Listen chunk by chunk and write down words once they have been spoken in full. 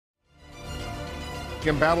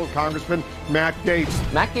embattled Congressman Matt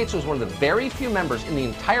Gaetz. Matt Gaetz was one of the very few members in the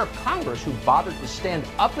entire Congress who bothered to stand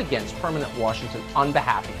up against permanent Washington on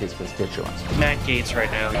behalf of his constituents. Matt Gaetz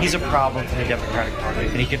right now, he's a problem for the Democratic Party,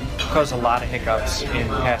 and he could cause a lot of hiccups in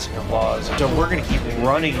passing of laws. So we're going to keep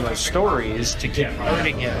running those stories to keep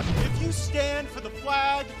hurting him. If you stand for the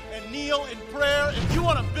flag and kneel in prayer, if you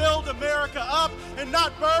want to build America up and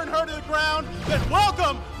not burn her to the ground, then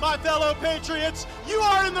welcome, my fellow patriots. You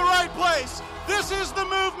are in the right place. This is the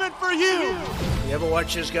movement for you. You ever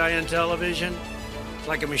watch this guy on television? It's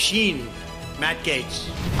like a machine. Matt Gaetz.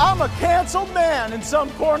 I'm a canceled man in some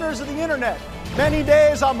corners of the internet. Many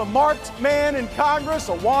days I'm a marked man in Congress,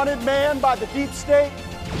 a wanted man by the deep state.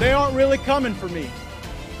 They aren't really coming for me.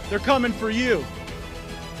 They're coming for you.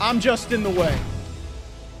 I'm just in the way.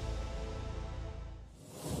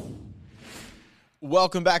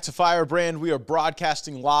 Welcome back to Firebrand. We are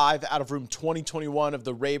broadcasting live out of room 2021 of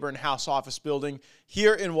the Rayburn House Office Building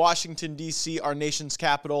here in Washington, D.C., our nation's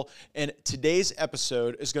capital. And today's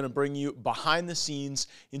episode is going to bring you behind the scenes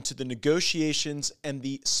into the negotiations and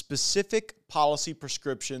the specific policy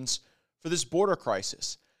prescriptions for this border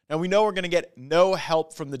crisis. Now, we know we're going to get no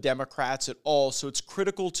help from the Democrats at all, so it's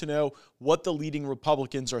critical to know what the leading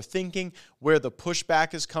Republicans are thinking, where the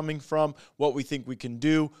pushback is coming from, what we think we can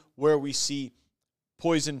do, where we see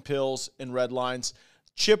poison pills and red lines.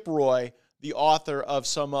 Chip Roy, the author of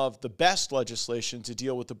some of the best legislation to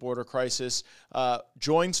deal with the border crisis,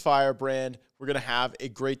 joins Firebrand. We're going to have a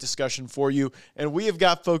great discussion for you. And we have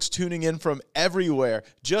got folks tuning in from everywhere.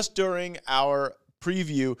 Just during our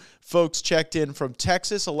preview, folks checked in from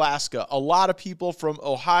Texas, Alaska. A lot of people from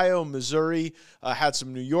Ohio, Missouri, had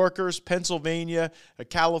some New Yorkers, Pennsylvania, a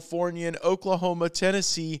Californian, Oklahoma,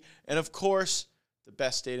 Tennessee, and of course, the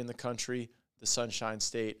best state in the country, the Sunshine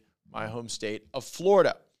State, my home state of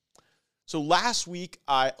Florida. So last week,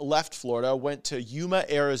 I left Florida, went to Yuma,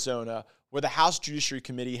 Arizona, where the House Judiciary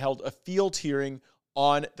Committee held a field hearing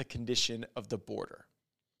on the condition of the border.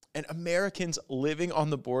 And Americans living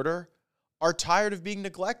on the border are tired of being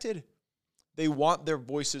neglected. They want their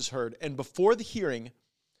voices heard. And before the hearing,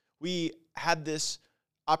 we had this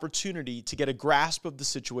opportunity to get a grasp of the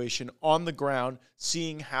situation on the ground,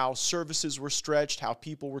 seeing how services were stretched, how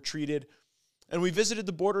people were treated. And we visited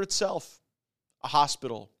the border itself, a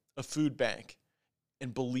hospital, a food bank.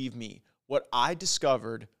 And believe me, what I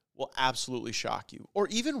discovered will absolutely shock you, or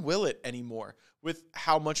even will it anymore, with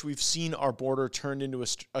how much we've seen our border turned into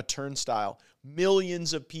a turnstile.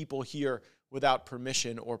 Millions of people here without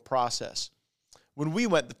permission or process. When we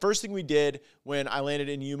went, the first thing we did when I landed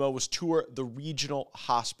in Yuma was tour the regional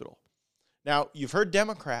hospital. Now, you've heard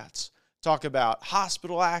Democrats talk about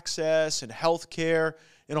hospital access and health care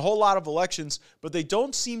and a whole lot of elections, but they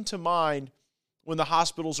don't seem to mind when the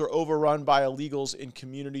hospitals are overrun by illegals in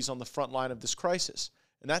communities on the front line of this crisis.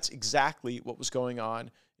 And that's exactly what was going on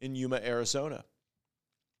in Yuma, Arizona.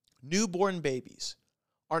 Newborn babies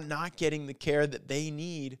are not getting the care that they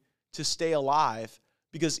need to stay alive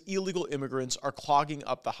because illegal immigrants are clogging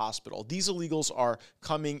up the hospital. These illegals are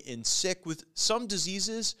coming in sick with some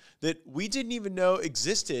diseases that we didn't even know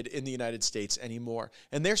existed in the United States anymore.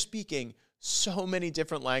 And they're speaking so many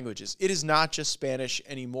different languages. It is not just Spanish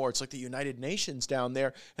anymore. It's like the United Nations down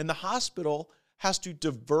there. And the hospital has to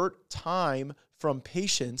divert time from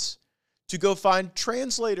patients to go find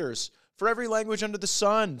translators for every language under the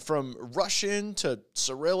sun, from Russian to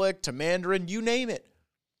Cyrillic to Mandarin, you name it.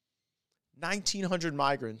 1,900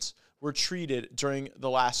 migrants were treated during the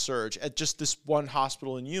last surge at just this one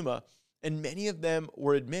hospital in Yuma, and many of them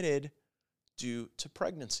were admitted due to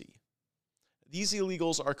pregnancy. These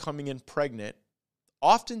illegals are coming in pregnant,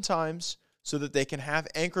 oftentimes so that they can have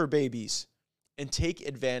anchor babies and take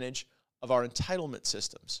advantage of our entitlement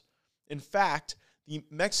systems. In fact, the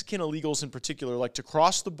Mexican illegals in particular like to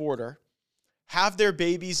cross the border, have their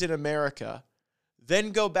babies in America,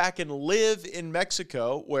 then go back and live in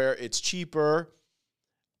Mexico where it's cheaper,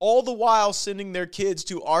 all the while sending their kids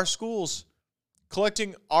to our schools,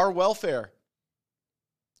 collecting our welfare,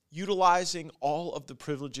 utilizing all of the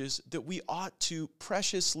privileges that we ought to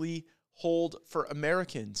preciously hold for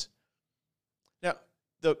Americans. Now,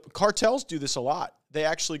 the cartels do this a lot. They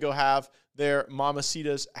actually go have their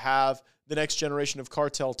mamacitas have the next generation of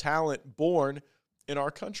cartel talent born in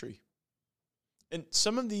our country. And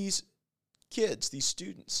some of these kids, these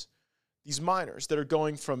students, these minors that are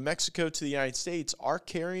going from Mexico to the United States are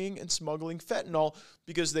carrying and smuggling fentanyl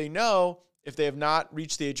because they know if they have not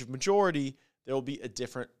reached the age of majority, there will be a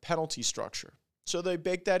different penalty structure. So they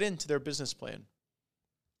bake that into their business plan.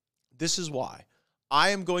 This is why I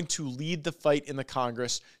am going to lead the fight in the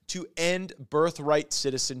Congress to end birthright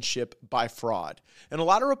citizenship by fraud. And a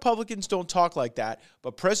lot of Republicans don't talk like that,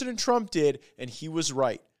 but President Trump did, and he was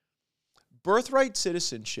right. Birthright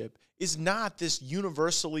citizenship is not this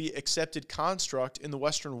universally accepted construct in the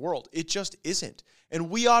Western world. It just isn't. And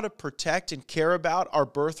we ought to protect and care about our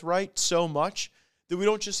birthright so much that we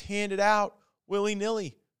don't just hand it out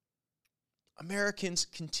willy-nilly. Americans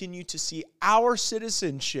continue to see our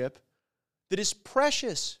citizenship that is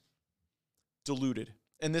precious diluted.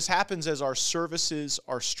 And this happens as our services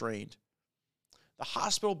are strained. The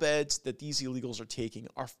hospital beds that these illegals are taking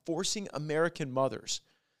are forcing American mothers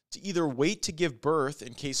to either wait to give birth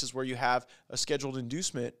in cases where you have a scheduled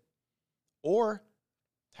inducement or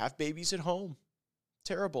have babies at home.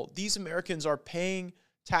 Terrible. These Americans are paying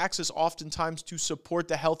taxes oftentimes to support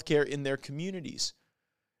the healthcare in their communities,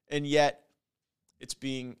 and yet it's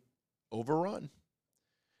being overrun.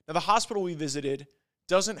 Now, the hospital we visited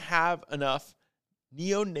doesn't have enough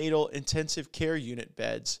neonatal intensive care unit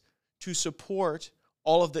beds to support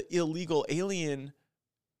all of the illegal alien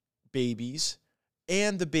babies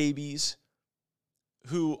and the babies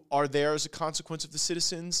who are there as a consequence of the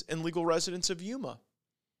citizens and legal residents of Yuma.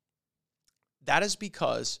 That is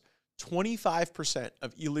because 25%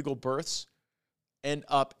 of illegal births end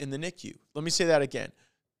up in the NICU. Let me say that again.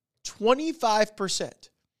 25%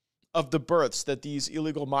 of the births that these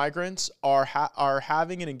illegal migrants are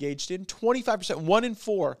having and engaged in, 25%, 1 in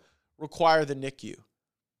 4, require the NICU.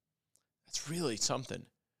 That's really something.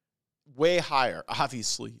 Way higher,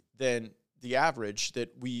 obviously, than the average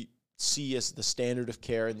that we see as the standard of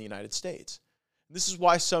care in the United States. This is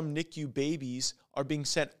why some NICU babies are being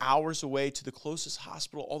sent hours away to the closest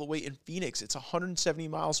hospital all the way in Phoenix. It's 170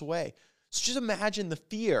 miles away. So just imagine the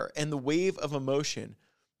fear and the wave of emotion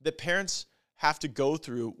that parents have to go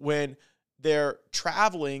through when they're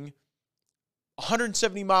traveling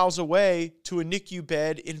 170 miles away to a NICU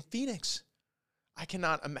bed in Phoenix. I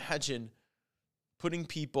cannot imagine putting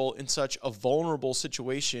people in such a vulnerable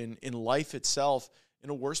situation in life itself in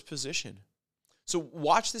a worse position. So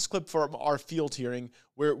watch this clip from our field hearing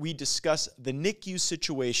where we discuss the NICU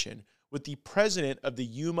situation with the president of the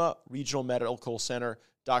Yuma Regional Medical Center,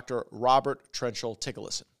 Dr. Robert Trenchel. Take a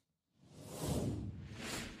listen.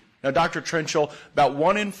 Now, Dr. Trenchel, about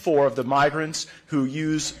 1 in 4 of the migrants who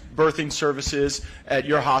use birthing services at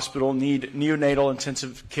your hospital need neonatal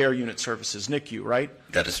intensive care unit services, NICU, right?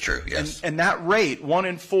 That is true, yes. And that rate, 1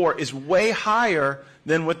 in 4, is way higher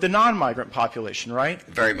than with the non-migrant population, right?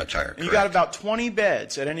 Very much higher, and you got about 20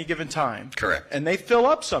 beds at any given time. Correct. And they fill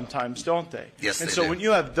up sometimes, don't they? Yes, they do. And so when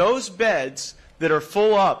you have those beds that are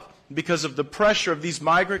full up because of the pressure of these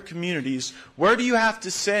migrant communities, where do you have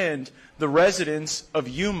to send the residents of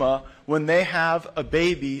Yuma when they have a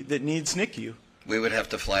baby that needs NICU? We would have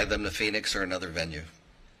to fly them to Phoenix or another venue.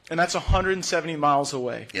 And that's 170 miles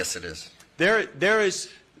away. Yes, it is. There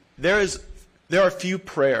are few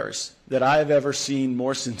prayers that I have ever seen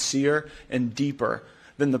more sincere and deeper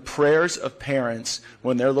than the prayers of parents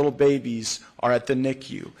when their little babies are at the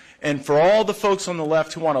NICU. And for all the folks on the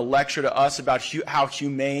left who want to lecture to us about how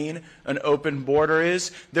humane an open border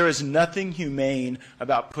is, there is nothing humane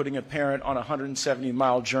about putting a parent on a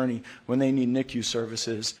 170-mile journey when they need NICU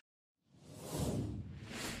services.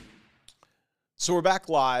 So we're back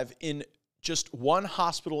live. In just one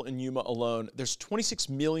hospital in Yuma alone, there's $26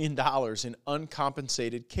 million in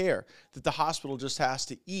uncompensated care that the hospital just has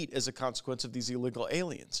to eat as a consequence of these illegal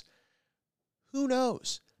aliens. Who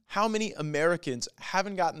knows how many Americans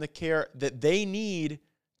haven't gotten the care that they need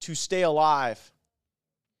to stay alive?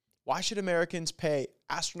 Why should Americans pay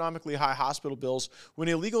astronomically high hospital bills when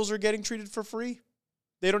illegals are getting treated for free?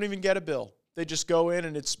 They don't even get a bill. They just go in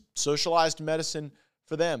and it's socialized medicine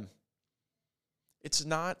for them. It's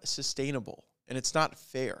not sustainable, and it's not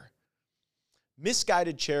fair.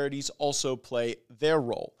 Misguided charities also play their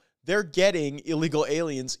role. They're getting illegal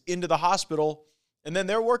aliens into the hospital, and then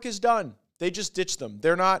their work is done. They just ditch them.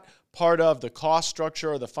 They're not part of the cost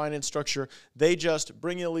structure or the finance structure. They just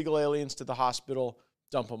bring illegal aliens to the hospital,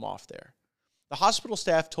 dump them off there. The hospital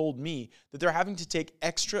staff told me that they're having to take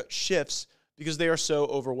extra shifts because they are so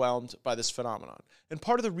overwhelmed by this phenomenon. And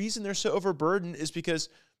part of the reason they're so overburdened is because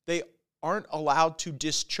they aren't allowed to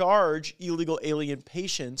discharge illegal alien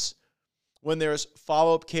patients when there's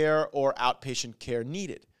follow-up care or outpatient care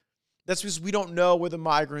needed. That's because we don't know where the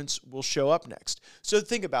migrants will show up next. So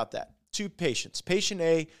think about that. 2 patients, patient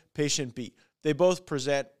A, patient B. They both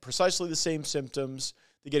present precisely the same symptoms.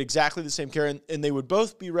 They get exactly the same care, and they would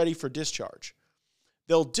both be ready for discharge.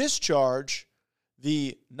 They'll discharge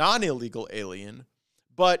the non-illegal alien,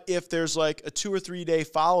 but if there's like a 2 or 3 day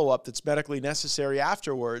follow-up that's medically necessary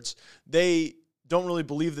afterwards, they don't really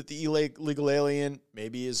believe that the illegal alien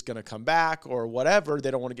maybe is going to come back or whatever.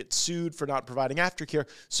 They don't want to get sued for not providing aftercare.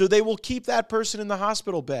 So they will keep that person in the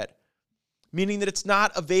hospital bed, meaning that it's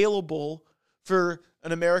not available for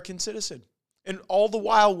an American citizen. And all the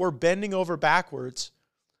while we're bending over backwards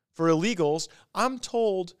for illegals, I'm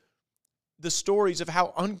told the stories of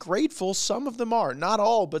how ungrateful some of them are. Not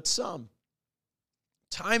all, but some.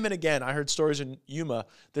 Time and again, I heard stories in Yuma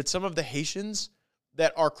that some of the Haitians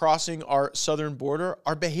that are crossing our southern border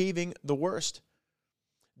are behaving the worst.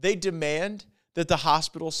 They demand that the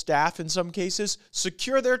hospital staff, in some cases,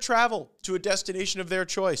 secure their travel to a destination of their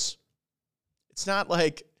choice. It's not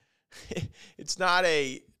like, it's not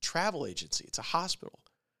a travel agency, it's a hospital.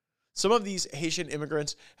 Some of these Haitian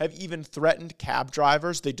immigrants have even threatened cab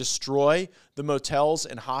drivers. They destroy the motels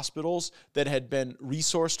and hospitals that had been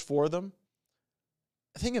resourced for them.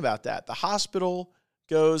 Think about that. The hospital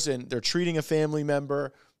goes and they're treating a family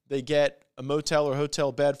member. They get a motel or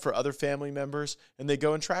hotel bed for other family members, and they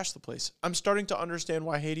go and trash the place. I'm starting to understand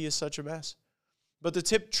why Haiti is such a mess. But the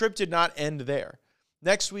trip did not end there.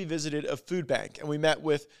 Next, we visited a food bank, and we met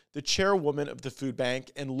with the chairwoman of the food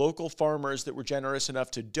bank and local farmers that were generous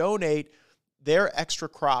enough to donate their extra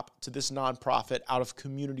crop to this nonprofit out of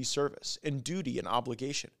community service and duty and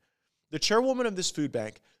obligation. The chairwoman of this food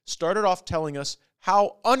bank started off telling us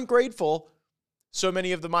how ungrateful so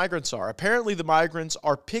many of the migrants are. Apparently, the migrants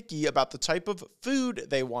are picky about the type of food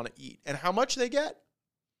they want to eat and how much they get.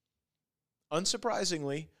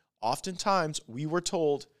 Unsurprisingly, oftentimes we were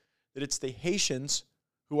told that it's the Haitians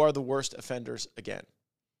who are the worst offenders again.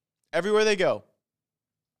 Everywhere they go,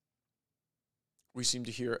 we seem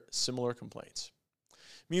to hear similar complaints.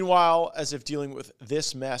 Meanwhile, as if dealing with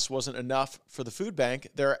this mess wasn't enough for the food bank,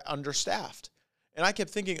 they're understaffed. And I kept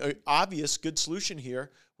thinking an obvious good solution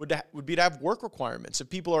here would be to have work requirements. If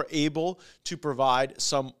people are able to provide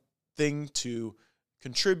something to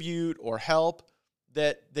contribute or help,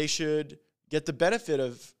 that they should get the benefit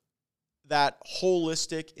of that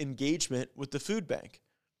holistic engagement with the food bank.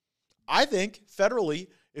 I think federally,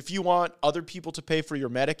 if you want other people to pay for your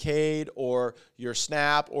Medicaid or your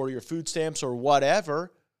SNAP or your food stamps or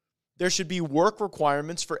whatever, there should be work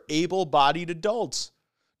requirements for able-bodied adults.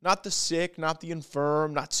 Not the sick, not the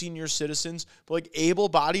infirm, not senior citizens, but like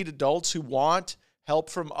able-bodied adults who want help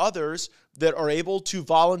from others that are able to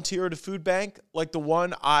volunteer at a food bank like the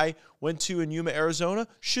one I went to in Yuma, Arizona,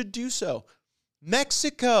 should do so.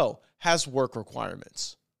 Mexico has work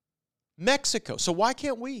requirements. Mexico. So why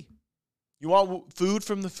can't we? You want food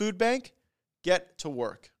from the food bank? Get to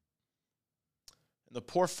work. And the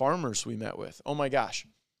poor farmers we met with, oh my gosh.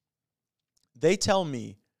 They tell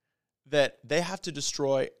me that they have to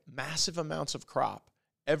destroy massive amounts of crop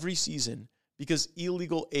every season because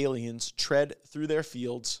illegal aliens tread through their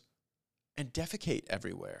fields and defecate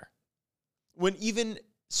everywhere. When even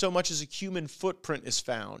so much as a human footprint is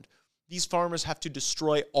found, these farmers have to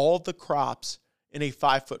destroy all the crops in a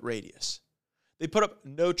 5-foot radius. They put up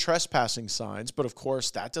no trespassing signs, but of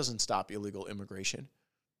course that doesn't stop illegal immigration.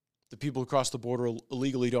 The people who cross the border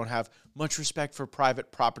illegally don't have much respect for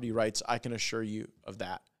private property rights, I can assure you of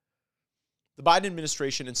that. The Biden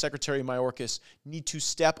administration and Secretary Mayorkas need to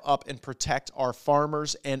step up and protect our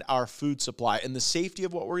farmers and our food supply and the safety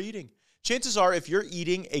of what we're eating. Chances are, if you're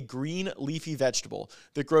eating a green leafy vegetable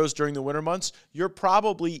that grows during the winter months, you're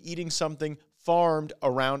probably eating something farmed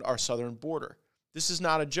around our southern border. This is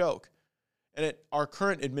not a joke. And our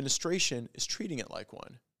current administration is treating it like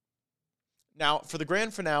one. Now, for the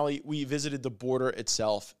grand finale, we visited the border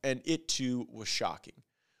itself, and it too was shocking.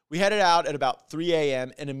 We headed out at about 3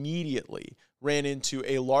 a.m. and immediately ran into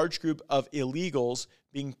a large group of illegals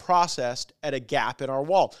being processed at a gap in our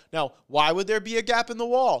wall. Now, why would there be a gap in the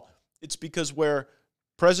wall? It's because where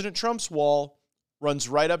President Trump's wall runs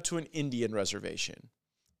right up to an Indian reservation.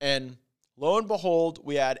 And lo and behold,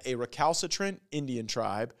 we had a recalcitrant Indian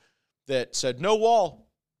tribe that said no wall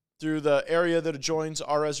through the area that adjoins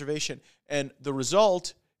our reservation. And the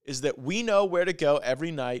result is that we know where to go every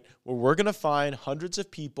night where we're going to find hundreds of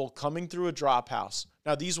people coming through a drop house.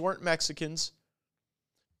 Now, these weren't Mexicans.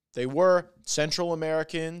 They were Central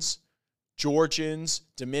Americans, Georgians,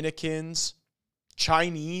 Dominicans,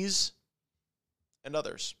 Chinese, and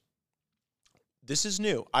others. This is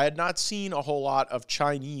new. I had not seen a whole lot of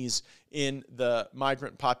Chinese in the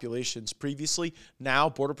migrant populations previously. Now,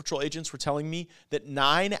 Border Patrol agents were telling me that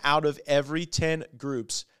 9 out of every 10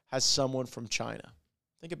 groups has someone from China.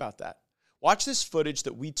 Think about that. Watch this footage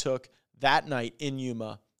that we took that night in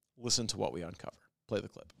Yuma. Listen to what we uncover. Play the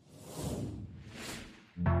clip.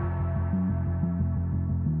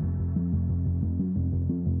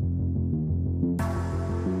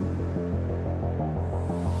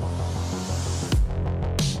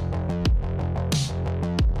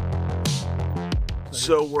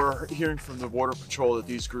 So we're hearing from the Border Patrol that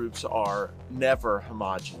these groups are never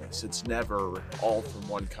homogenous. It's never all from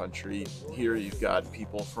one country. Here you've got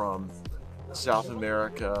people from South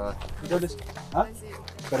America.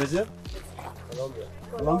 Brazil?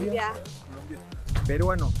 Colombia.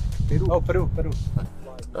 Peruano. Oh, Peru.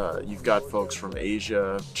 You've got folks from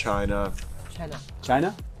Asia, China.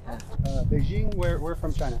 China? Beijing, we're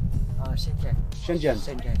from China. Shenzhen.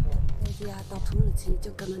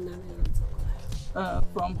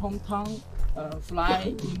 From hometown, fly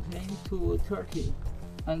in plane to Turkey,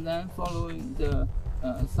 and then following the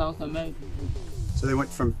South America. So they went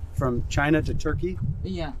from China to Turkey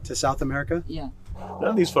Yeah, to South America? yeah. None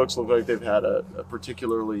of these folks look like they've had a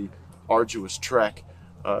particularly arduous trek.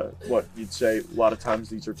 What you'd say a lot of times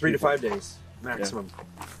these are 3 to people- 5 days maximum.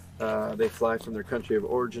 They fly from their country of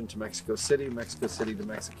origin to Mexico City to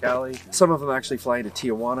Mexicali. Some of them actually fly into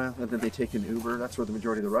Tijuana, and then they take an Uber. That's where the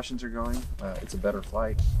majority of the Russians are going. It's a better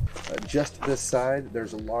flight. Just this side,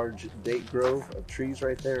 there's a large date grove of trees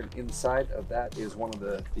right there, and inside of that is one of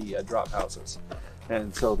the drop houses.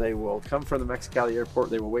 And so they will come from the Mexicali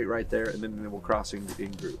airport, they will wait right there, and then they will cross in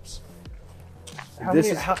groups.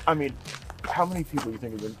 How many people do you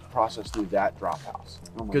think have been processed through that drop house?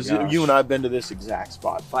 Oh my Because gosh. you and I have been to this exact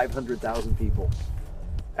spot. 500,000 people.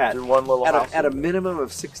 At In one little house. at a minimum of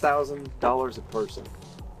 $6,000 a person,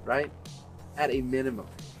 right? At a minimum.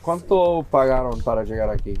 ¿Cuánto pagaron para llegar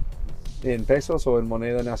aquí? ¿En pesos o en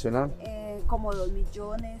moneda nacional? Como 2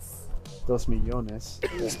 millones. 2 millones.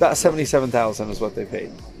 It's about 77,000 is what they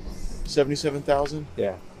paid. 77,000?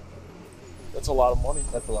 Yeah. That's a lot of money.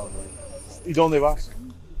 That's a lot of money. ¿Y dónde vas?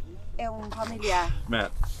 Un familiar.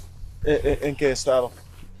 Matt. ¿En qué estado?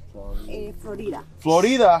 Florida.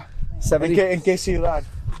 Florida. ¿En qué ciudad?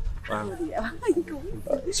 Florida.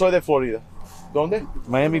 Soy de Florida. ¿Dónde?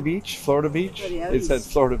 Miami Beach, Florida Beach. Florida It said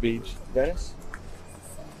Beach. Florida Beach. Venice?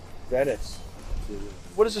 Venice.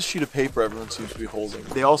 What is this sheet of paper everyone seems to be holding?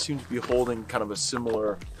 They all seem to be holding kind of a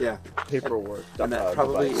similar paperwork. And that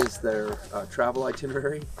probably device. is their travel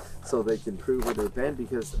itinerary, so they can prove where they've been,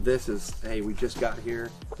 because this is, hey, we just got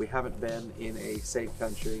here, we haven't been in a safe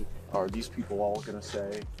country. Are these people all going to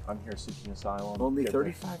say, I'm here seeking asylum? Only Get there.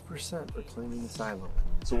 35% are claiming asylum.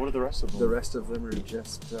 So what are the rest of them? The rest of them are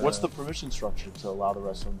just... What's the permission structure to allow the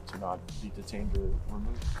rest of them to not be detained or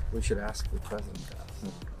removed? We should ask the president that.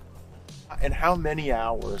 And how many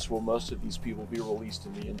hours will most of these people be released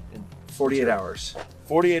in 48 hours.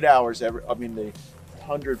 48 hours. The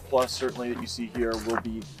 100 plus certainly that you see here will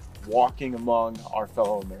be walking among our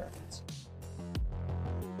fellow Americans.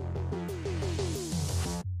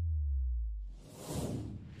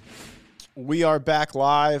 We are back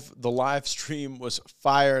live. The live stream was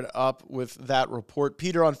fired up with that report.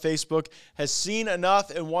 Peter on Facebook has seen enough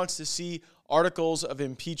and wants to see articles of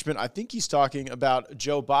impeachment. I think he's talking about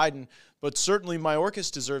Joe Biden, but certainly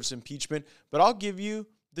Mayorkas deserves impeachment. But I'll give you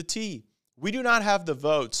the tea. We do not have the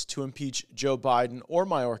votes to impeach Joe Biden or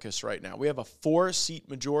Mayorkas right now. We have a 4-seat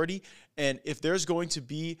majority, and if there's going to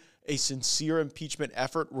be a sincere impeachment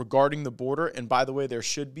effort regarding the border, and by the way, there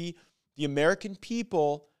should be, the American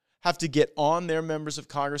people have to get on their members of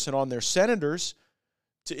Congress and on their senators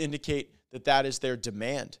to indicate that that is their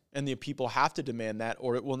demand. And the people have to demand that,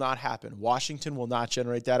 or it will not happen. Washington will not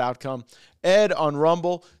generate that outcome. Ed on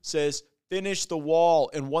Rumble says, finish the wall.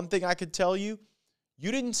 And one thing I could tell you,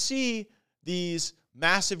 you didn't see these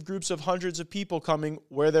massive groups of hundreds of people coming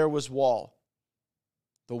where there was wall.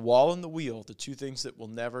 The wall and the wheel, the two things that will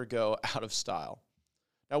never go out of style.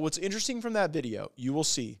 Now, what's interesting from that video, you will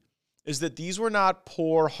see, is that these were not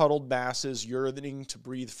poor, huddled masses yearning to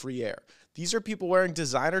breathe free air. These are people wearing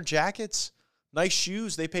designer jackets, nice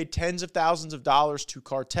shoes. They paid tens of thousands of dollars to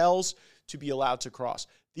cartels to be allowed to cross.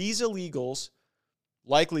 These illegals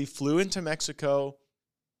likely flew into Mexico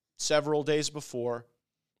several days before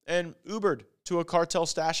and Ubered to a cartel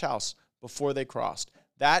stash house before they crossed.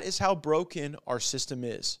 That is how broken our system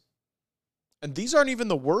is. And these aren't even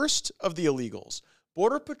the worst of the illegals.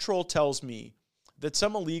 Border Patrol tells me that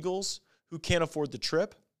some illegals who can't afford the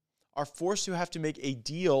trip are forced to have to make a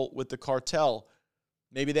deal with the cartel.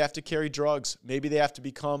 Maybe they have to carry drugs. Maybe they have to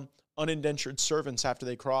become unindentured servants after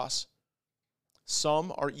they cross.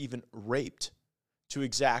 Some are even raped to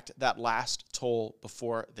exact that last toll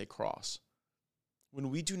before they cross. When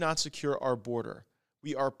we do not secure our border,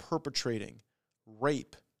 we are perpetrating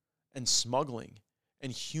rape and smuggling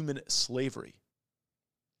and human slavery.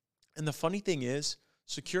 And the funny thing is,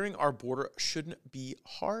 securing our border shouldn't be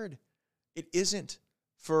hard. It isn't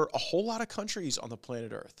for a whole lot of countries on the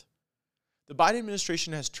planet Earth. The Biden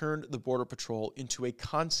administration has turned the Border Patrol into a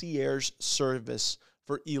concierge service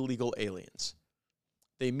for illegal aliens.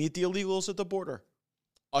 They meet the illegals at the border.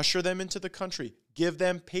 usher them into the country, give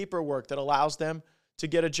them paperwork that allows them to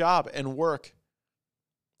get a job and work.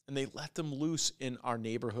 And they let them loose in our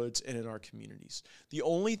neighborhoods and in our communities. The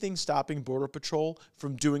only thing stopping Border Patrol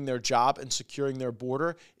from doing their job and securing their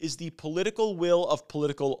border is the political will of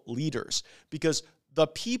political leaders. Because the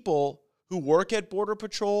people who work at Border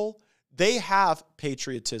Patrol, they have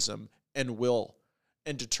patriotism and will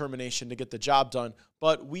and determination to get the job done.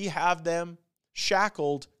 But we have them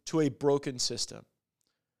shackled to a broken system.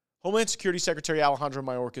 Homeland Security Secretary Alejandro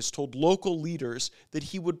Mayorkas told local leaders that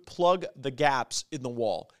he would plug the gaps in the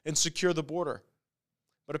wall and secure the border.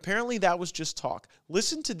 But apparently that was just talk.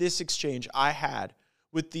 Listen to this exchange I had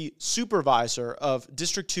with the supervisor of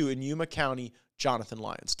District 2 in Yuma County, Jonathan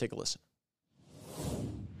Lyons. Take a listen.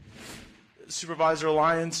 Supervisor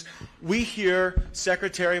Lyons, we hear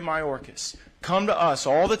Secretary Mayorkas come to us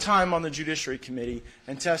all the time on the Judiciary Committee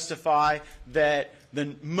and testify that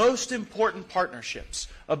the most important partnerships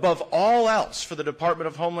above all else for the Department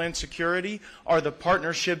of Homeland Security are the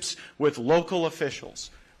partnerships with local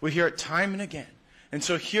officials. We hear it time and again. And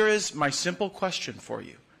so here is my simple question for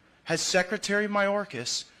you. Has Secretary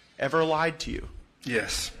Mayorkas ever lied to you?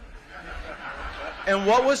 Yes. And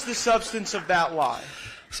what was the substance of that lie?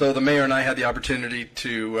 So the mayor and I had the opportunity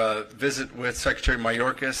to visit with Secretary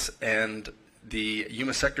Mayorkas and the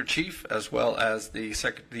Yuma Sector Chief, as well as the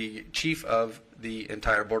Chief of the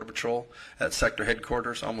entire Border Patrol at Sector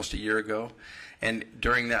Headquarters almost a year ago. And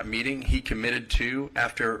during that meeting, he committed to,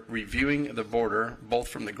 after reviewing the border, both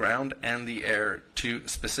from the ground and the air, to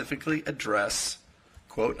specifically address,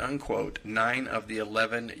 quote unquote, 9 of the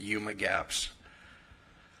 11 Yuma gaps.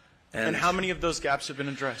 And how many of those gaps have been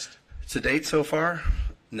addressed? To date so far,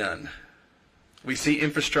 none. We see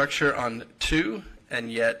infrastructure on 2,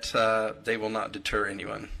 and yet they will not deter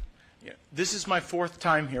anyone. Yeah. This is my 4th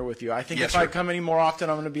time here with you. I think yes, if I come any more often,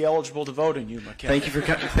 I'm going to be eligible to vote in Yuma County. Thank you for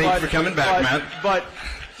coming back, Matt.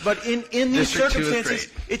 But in these District circumstances,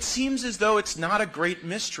 it seems as though it's not a great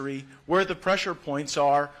mystery where the pressure points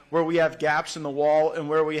are, where we have gaps in the wall and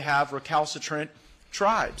where we have recalcitrant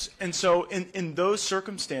tribes. And so in those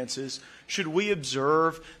circumstances, should we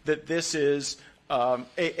observe that this is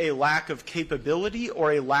a lack of capability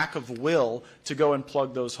or a lack of will to go and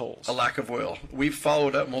plug those holes? A lack of will. We've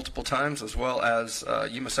followed up multiple times, as well as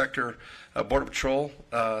Yuma Sector Border Patrol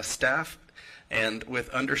staff and with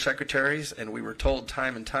undersecretaries, and we were told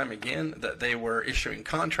time and time again that they were issuing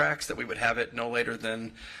contracts, that we would have it no later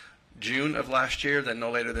than June of last year, then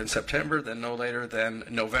no later than September, then no later than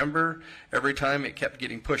November. Every time it kept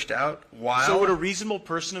getting pushed out. So would a reasonable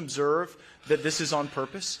person observe that this is on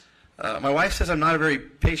purpose? My wife says I'm not a very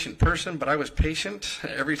patient person, but I was patient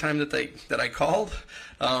every time that I called,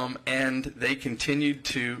 and they continued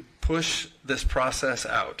to push this process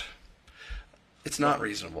out. It's not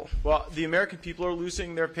reasonable. Well, the American people are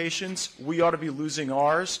losing their patience. We ought to be losing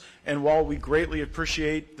ours. And while we greatly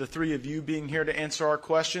appreciate the 3 of you being here to answer our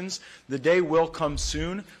questions, the day will come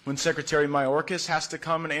soon when Secretary Mayorkas has to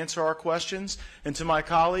come and answer our questions. And to my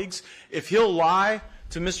colleagues, if he'll lie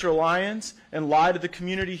to Mr. Lyons and lie to the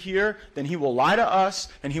community here, then he will lie to us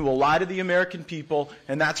and he will lie to the American people.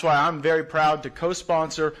 And that's why I'm very proud to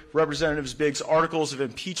co-sponsor Representative Biggs' articles of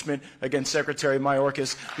impeachment against Secretary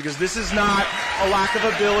Mayorkas, because this is not a lack of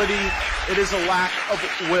ability, it is a lack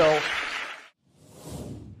of will.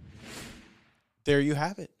 There you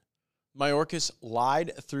have it. Mayorkas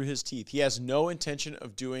lied through his teeth. He has no intention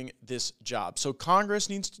of doing this job. So Congress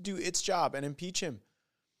needs to do its job and impeach him.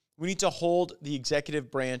 We need to hold the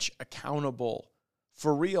executive branch accountable.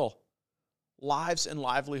 For real. Lives and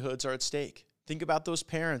livelihoods are at stake. Think about those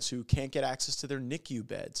parents who can't get access to their NICU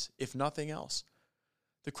beds, if nothing else.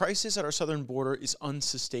 The crisis at our southern border is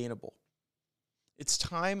unsustainable. It's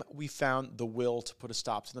time we found the will to put a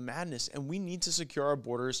stop to the madness, and we need to secure our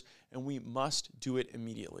borders, and we must do it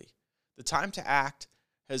immediately. The time to act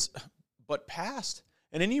has but passed,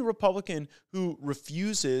 and any Republican who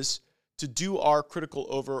refuses to do our critical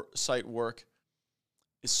oversight work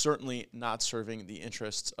is certainly not serving the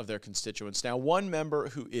interests of their constituents. Now, one member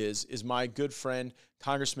who is my good friend,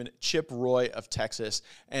 Congressman Chip Roy of Texas,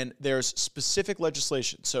 and there's specific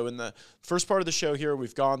legislation. So in the first part of the show here,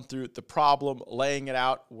 we've gone through the problem, laying it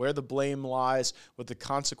out, where the blame lies, what the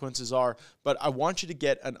consequences are, but I want you to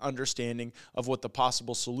get an understanding of what the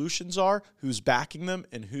possible solutions are, who's backing them,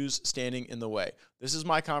 and who's standing in the way. This is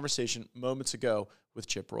my conversation moments ago with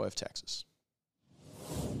Chip Roy of Texas.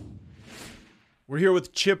 We're here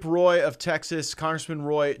with Chip Roy of Texas. Congressman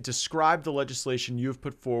Roy, describe the legislation you've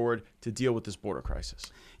put forward to deal with this border crisis.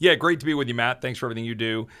 Yeah, great to be with you, Matt. Thanks for everything you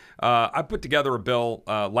do. I put together a bill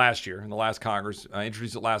last year in the last Congress,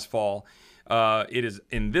 introduced it last fall, It is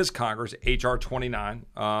in this Congress, H.R. 29.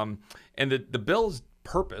 And the bill's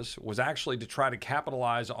purpose was actually to try to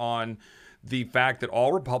capitalize on the fact that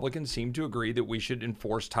all Republicans seem to agree that we should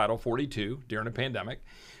enforce Title 42 during a pandemic.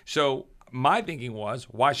 So my thinking was,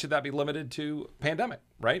 why should that be limited to pandemic,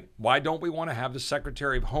 right? Why don't we want to have the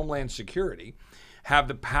Secretary of Homeland Security have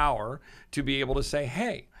the power to be able to say,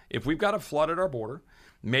 hey, if we've got a flood at our border,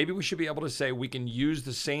 maybe we should be able to say we can use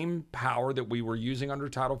the same power that we were using under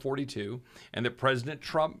Title 42 and that President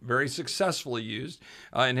Trump very successfully used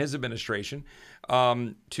in his administration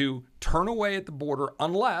to turn away at the border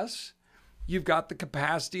unless you've got the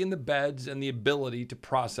capacity and the beds and the ability to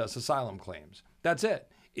process asylum claims. That's it.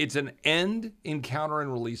 It's an end encounter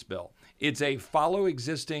and release bill. It's a follow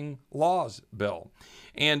existing laws bill.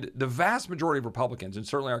 And the vast majority of Republicans, and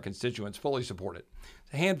certainly our constituents, fully support it.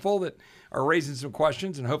 A handful that are raising some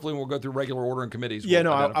questions, and hopefully we'll go through regular order in committees. Yeah,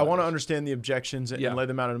 no, I want to understand the objections and lay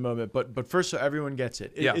them out in a moment. But first, so everyone gets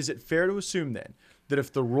it, Yeah. is it fair to assume then that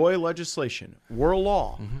if the Roy legislation were a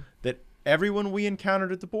law, that everyone we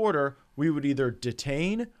encountered at the border, we would either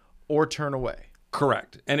detain or turn away?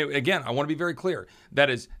 Correct. And again, I want to be very clear. That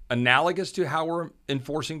is analogous to how we're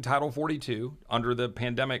enforcing Title 42 under the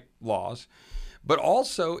pandemic laws, but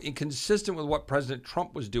also inconsistent with what President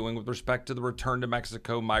Trump was doing with respect to the return to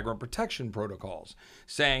Mexico migrant protection protocols,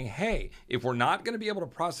 saying, hey, if we're not going to be able to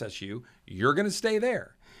process you, you're going to stay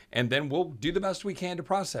there. And then we'll do the best we can to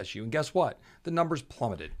process you. And guess what? The numbers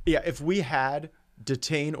plummeted. Yeah, if we had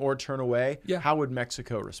detain or turn away, how would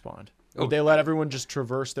Mexico respond? Would they let everyone just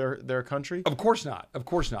traverse their country? Of course not. Of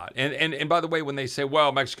course not. And by the way, when they say,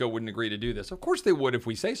 well, Mexico wouldn't agree to do this, of course they would if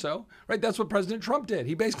we say so, right? That's what President Trump did.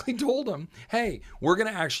 He basically told them, hey, we're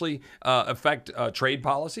going to actually affect trade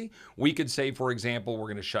policy. We could say, for example, we're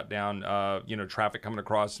going to shut down, traffic coming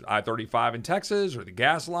across I-35 in Texas or the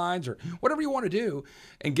gas lines or whatever you want to do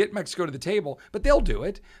and get Mexico to the table. But they'll do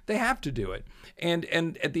it. They have to do it. And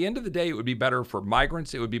at the end of the day, it would be better for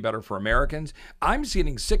migrants. It would be better for Americans. I'm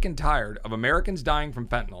getting sick and tired of Americans dying from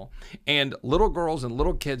fentanyl and little girls and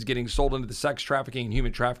little kids getting sold into the sex trafficking and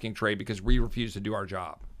human trafficking trade because we refuse to do our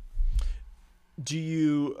job. Do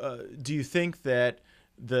you think that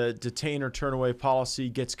the detain or turn away policy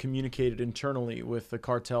gets communicated internally with the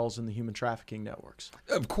cartels and the human trafficking networks?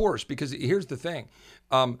 Of course, because here's the thing,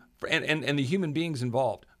 and the human beings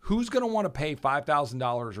involved. Who's going to want to pay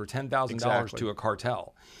 $5,000 or $10,000 to a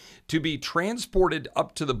cartel to be transported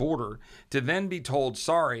up to the border to then be told,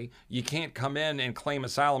 sorry, you can't come in and claim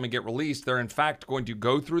asylum and get released? They're in fact going to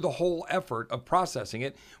go through the whole effort of processing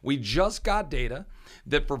it. We just got data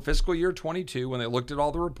that for fiscal year 22, when they looked at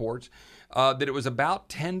all the reports, that it was about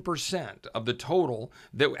 10% of the total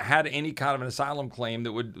that had any kind of an asylum claim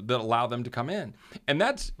that allow them to come in. And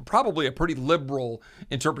that's probably a pretty liberal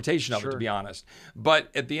interpretation of it, to be honest. But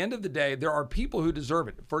at the end of the day, there are people who deserve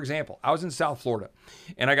it. For example, I was in South Florida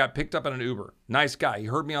and I got picked up in an Uber. Nice guy. He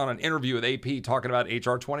heard me on an interview with AP talking about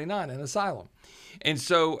HR 29 and asylum. And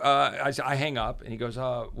so I hang up and he goes,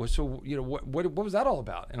 what was that all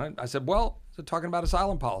about? And I said, well, so talking about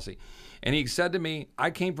asylum policy. And he said to me,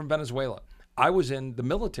 I came from Venezuela. I was in the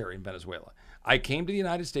military in Venezuela. I came to the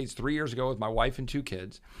United States 3 years ago with my wife and 2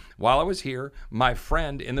 kids. While I was here, my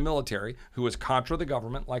friend in the military, who was contra the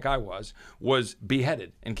government like I was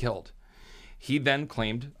beheaded and killed. He then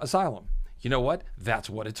claimed asylum. You know what? That's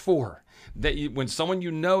what it's for. That when someone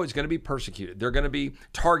you know is going to be persecuted, they're going to be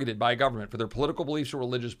targeted by a government for their political beliefs or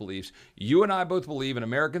religious beliefs. You and I both believe, and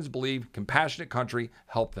Americans believe, compassionate country,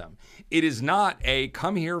 help them. It is not a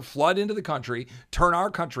come here, flood into the country, turn our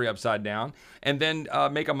country upside down, and then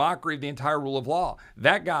make a mockery of the entire rule of law.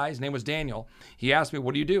 That guy, his name was Daniel, he asked me,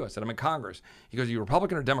 what do you do? I said, I'm in Congress. He goes, are you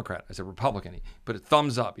Republican or Democrat? I said, Republican. He put a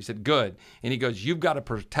thumbs up. He said, good. And he goes, you've got to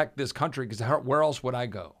protect this country because where else would I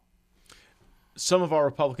go? Some of our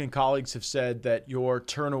Republican colleagues have said that your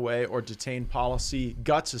turn away or detain policy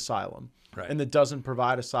guts asylum, and that doesn't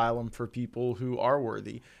provide asylum for people who are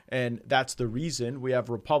worthy. And that's the reason we have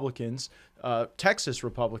Republicans, Texas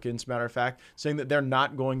Republicans, matter of fact, saying that they're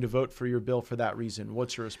not going to vote for your bill for that reason.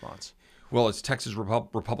 What's your response? Well, it's Texas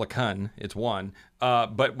Republican. It's one.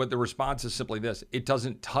 But the response is simply this. It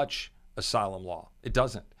doesn't touch asylum law. It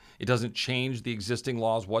doesn't. It doesn't change the existing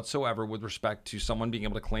laws whatsoever with respect to someone being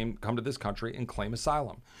able to come to this country and claim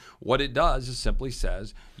asylum. What it does is simply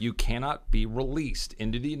says you cannot be released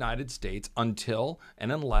into the United States until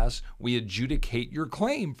and unless we adjudicate your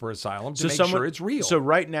claim for asylum to make sure it's real. So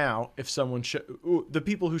right now, if someone, the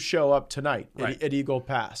people who show up tonight at Eagle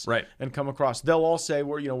Pass and come across, they'll all say,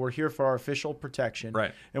 we're here for our official protection.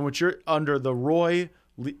 And what you're under the Roy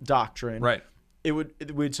doctrine,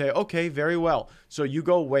 we'd say, okay, very well. So you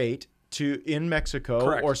go wait in Mexico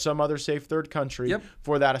Correct. or some other safe third country Yep.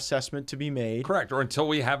 for that assessment to be made. Correct. Or until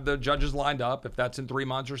we have the judges lined up, if that's in 3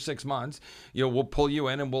 months or 6 months, we'll pull you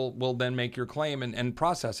in and we'll then make your claim and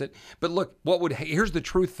process it. But look, here's the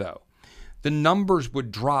truth though. The numbers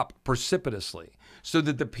would drop precipitously so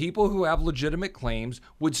that the people who have legitimate claims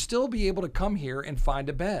would still be able to come here and find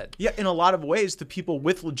a bed. Yeah, in a lot of ways, the people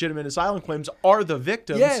with legitimate asylum claims are the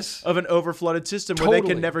victims of an overflooded system where they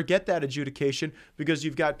can never get that adjudication because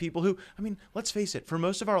you've got people who, I mean, let's face it, for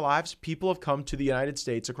most of our lives, people have come to the United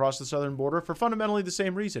States across the southern border for fundamentally the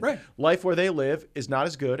same reason. Right. Life where they live is not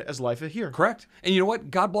as good as life here. Correct. And you know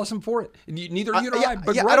what? God bless them for it. Neither you nor I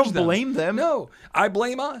begrudge I don't them. blame them. No, I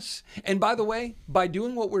blame us. And by the way, by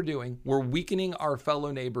doing what we're doing, we're weakening our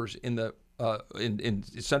fellow neighbors in the in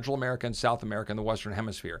Central America and South America and the Western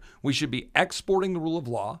Hemisphere. We should be exporting the rule of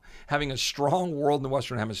law, having a strong world in the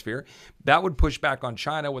Western Hemisphere. That would push back on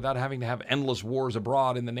China without having to have endless wars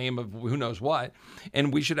abroad in the name of who knows what.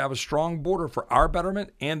 And we should have a strong border for our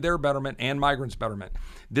betterment and their betterment and migrants' betterment.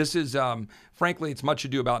 This is, frankly, it's much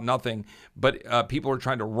ado about nothing, but people are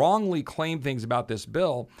trying to wrongly claim things about this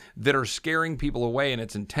bill that are scaring people away, and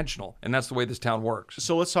it's intentional. And that's the way this town works.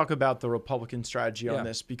 So let's talk about the Republican strategy on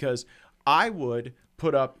this, because I would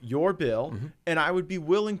put up your bill and I would be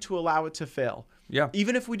willing to allow it to fail. Yeah.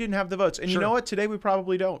 Even if we didn't have the votes. And you know what? Today we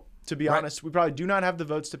probably don't. To be honest, we probably do not have the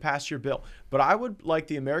votes to pass your bill. But I would like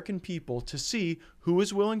the American people to see who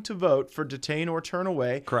is willing to vote for detain or turn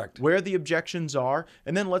away. Correct. Where the objections are.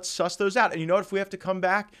 And then let's suss those out. And you know what? If we have to come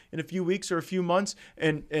back in a few weeks or a few months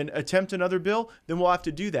and attempt another bill, then we'll have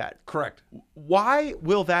to do that. Correct. Why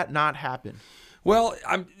will that not happen? Well,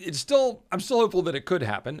 I'm still hopeful that it could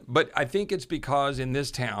happen, but I think it's because in this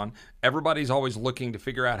town, everybody's always looking to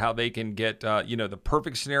figure out how they can get, the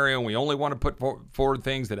perfect scenario. And we only want to put forward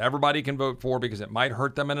things that everybody can vote for because it might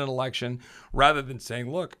hurt them in an election, rather than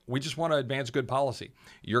saying, look, we just want to advance good policy.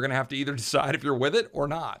 You're going to have to either decide if you're with it or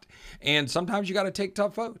not. And sometimes you got to take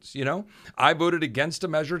tough votes. I voted against a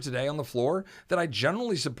measure today on the floor that I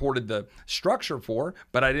generally supported the structure for,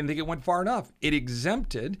 but I didn't think it went far enough. It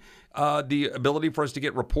exempted the ability for us to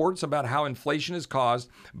get reports about how inflation is caused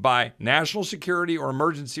by national security or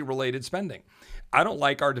emergency-related spending. I don't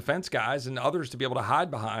like our defense guys and others to be able to hide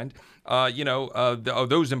behind,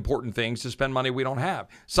 those important things to spend money we don't have.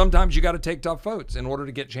 Sometimes you got to take tough votes in order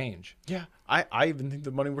to get change. Yeah, I even think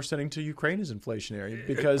the money we're sending to Ukraine is inflationary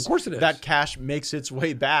because of course it is. That cash makes its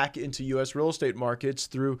way back into U.S. real estate markets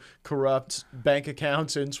through corrupt bank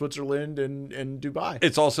accounts in Switzerland and Dubai.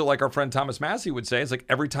 It's also like our friend Thomas Massey would say, it's like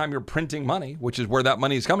every time you're printing money, which is where that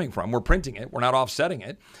money is coming from, we're printing it, we're not offsetting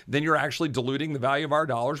it, then you're actually diluting the value of our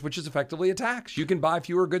dollars, which is effectively a tax. You can buy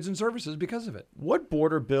fewer goods and services because of it. What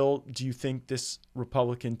border bill do you think this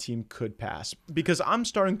Republican team could pass? Because I'm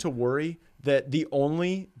starting to worry that the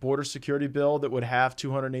only border security bill that would have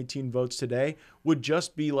 218 votes today would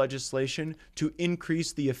just be legislation to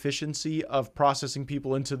increase the efficiency of processing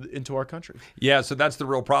people into our country. Yeah, so that's the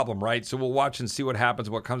real problem, right? So we'll watch and see what happens,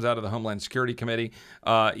 what comes out of the Homeland Security Committee,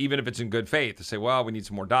 even if it's in good faith, to say, well, we need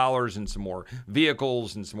some more dollars and some more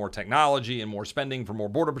vehicles and some more technology and more spending for more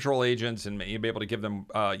Border Patrol agents and be able to give them,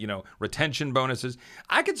 retention bonuses.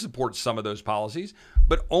 I could support some of those policies,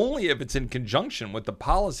 but only if it's in conjunction with the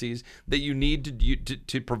policies that you need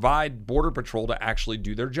to provide Border Patrol to actually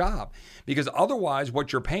do their job. Because otherwise,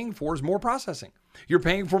 what you're paying for is more processing. You're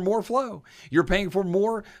paying for more flow. You're paying for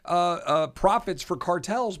more profits for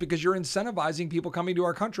cartels because you're incentivizing people coming to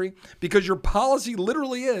our country because your policy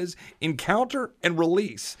literally is encounter and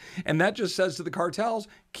release. And that just says to the cartels,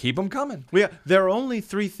 keep them coming. Well, yeah, there are only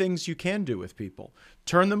 3 things you can do with people.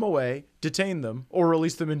 Turn them away, detain them, or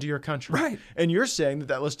release them into your country. Right. And you're saying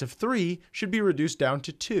that list of 3 should be reduced down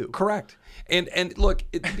to 2. Correct. And look,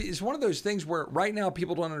 it's one of those things where right now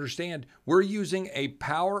people don't understand we're using a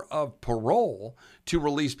power of parole to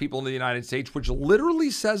release people into the United States, which literally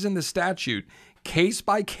says in the statute,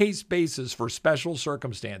 case-by-case basis for special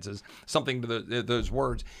circumstances, something to those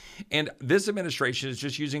words. And this administration is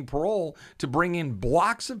just using parole to bring in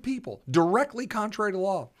blocks of people directly contrary to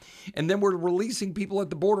law. And then we're releasing people at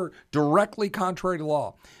the border directly contrary to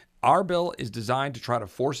law. Our bill is designed to try to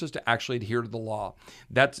force us to actually adhere to the law.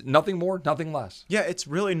 That's nothing more, nothing less. Yeah, it's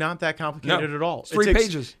really not that complicated at all. It's 3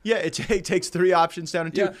 pages. Yeah, it takes 3 options down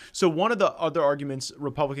to 2. Yeah. So one of the other arguments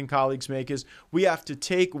Republican colleagues make is we have to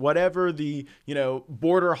take whatever the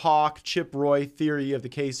border hawk, Chip Roy theory of the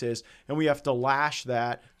case is, and we have to lash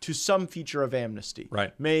that to some feature of amnesty.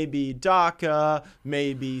 Right. Maybe DACA,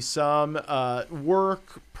 maybe some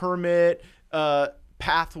work permit,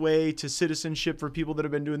 pathway to citizenship for people that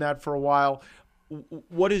have been doing that for a while.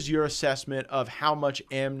 what is your assessment of how much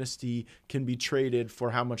amnesty can be traded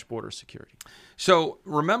for how much border security? So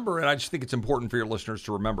remember, and I just think it's important for your listeners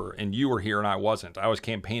to remember, and you were here and I wasn't. I was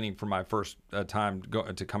campaigning for my first time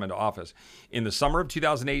to come into office. In the summer of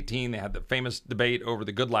 2018, they had the famous debate over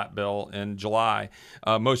the Goodlatte bill in July.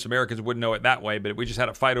 Most Americans wouldn't know it that way, but we just had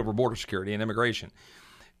a fight over border security and immigration.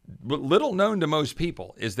 But little known to most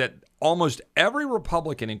people is that almost every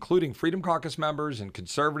Republican, including Freedom Caucus members and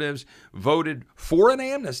conservatives, voted for an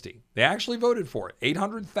amnesty. They actually voted for it.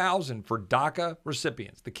 800,000 for DACA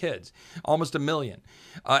recipients, the kids, almost 1 million,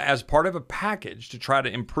 as part of a package to try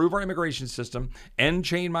to improve our immigration system, end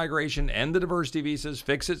chain migration, end the diversity visas,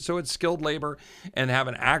 fix it so it's skilled labor, and have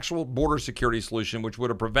an actual border security solution, which would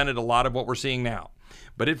have prevented a lot of what we're seeing now.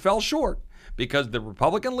 But it fell short because the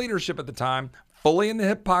Republican leadership at the time, fully in the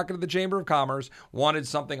hip pocket of the Chamber of Commerce, wanted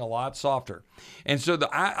something a lot softer. And so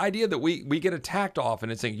the idea that we get attacked often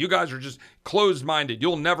and saying, you guys are just closed-minded,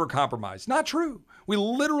 you'll never compromise. Not true. We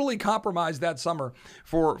literally compromised that summer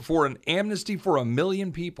for an amnesty for 1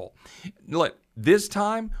 million people. Look, this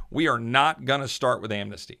time, we are not going to start with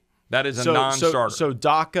amnesty. That is a non-starter. So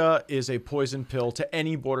DACA is a poison pill to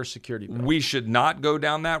any border security bill. We should not go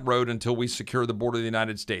down that road until we secure the border of the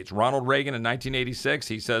United States. Ronald Reagan in 1986,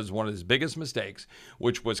 he says one of his biggest mistakes,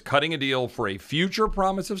 which was cutting a deal for a future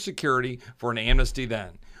promise of security for an amnesty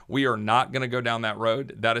then. We are not going to go down that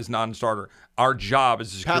road. That is non-starter. Our job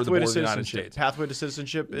is to secure the border of the United States. Pathway to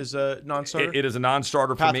citizenship is a non-starter? It is a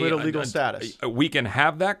non-starter for me. Pathway to legal status. We can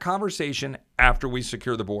have that conversation after we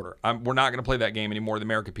secure the border. We're not going to play that game anymore. The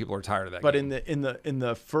American people are tired of that game. But in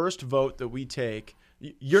the first vote that we take,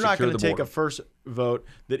 you're not going to take a first vote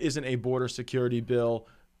that isn't a border security bill,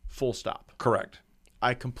 full stop. Correct.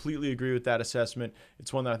 I completely agree with that assessment.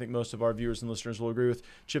 It's one that I think most of our viewers and listeners will agree with.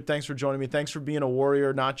 Chip, thanks for joining me. Thanks for being a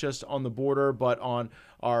warrior, not just on the border, but on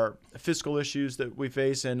our fiscal issues that we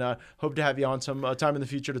face. And hope to have you on some time in the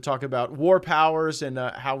future to talk about war powers and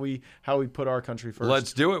how we put our country first.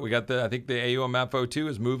 Let's do it. We got I think the AUMF02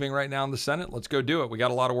 is moving right now in the Senate. Let's go do it. We got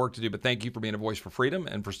a lot of work to do, but thank you for being a voice for freedom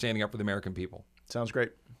and for standing up for the American people. Sounds great.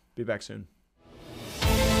 Be back soon.